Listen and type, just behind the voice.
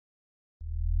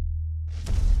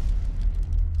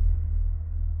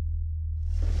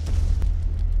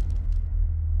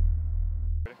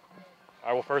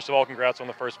right, well, first of all, congrats on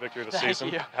the first victory of the season.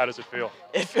 You. How does it feel?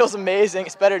 It feels amazing.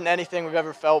 It's better than anything we've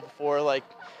ever felt before. Like,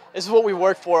 this is what we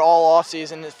worked for all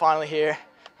offseason. It's finally here.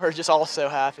 We're just all so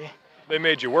happy. They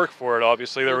made you work for it,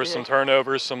 obviously. There were some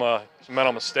turnovers, some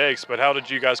mental mistakes, but how did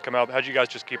you guys come out? How did you guys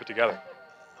just keep it together?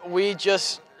 We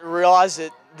just realized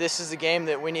that this is the game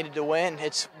that we needed to win.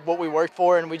 It's what we worked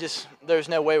for, and there's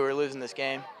no way we were losing this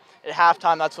game. At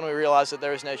halftime, that's when we realized that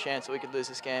there was no chance that we could lose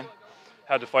this game.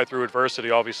 Had to fight through adversity,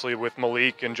 obviously, with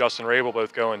Malik and Justin Rabel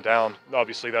both going down.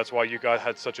 Obviously, that's why you guys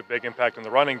had such a big impact in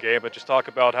the running game, but just talk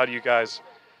about how do you guys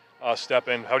step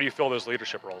in? How do you fill those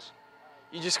leadership roles?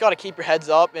 You just got to keep your heads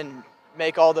up and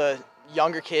make all the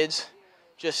younger kids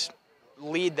just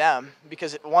lead them,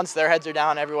 because once their heads are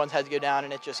down, everyone's heads go down,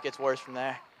 and it just gets worse from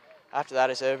there. After that,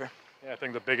 it's over. Yeah, I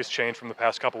think the biggest change from the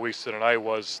past couple weeks to tonight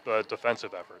was the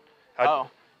defensive effort.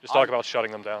 Just talk about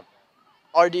shutting them down.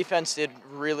 Our defense did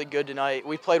really good tonight.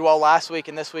 We played well last week,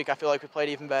 and this week I feel like we played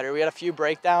even better. We had a few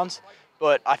breakdowns,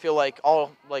 but I feel like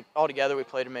all together we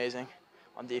played amazing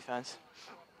on defense.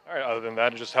 All right. Other than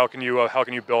that, just how can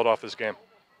you build off this game?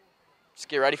 Just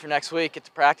get ready for next week. Get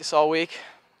to practice all week.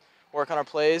 Work on our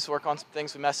plays. Work on some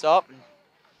things we messed up. And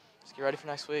just get ready for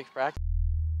next week. Practice.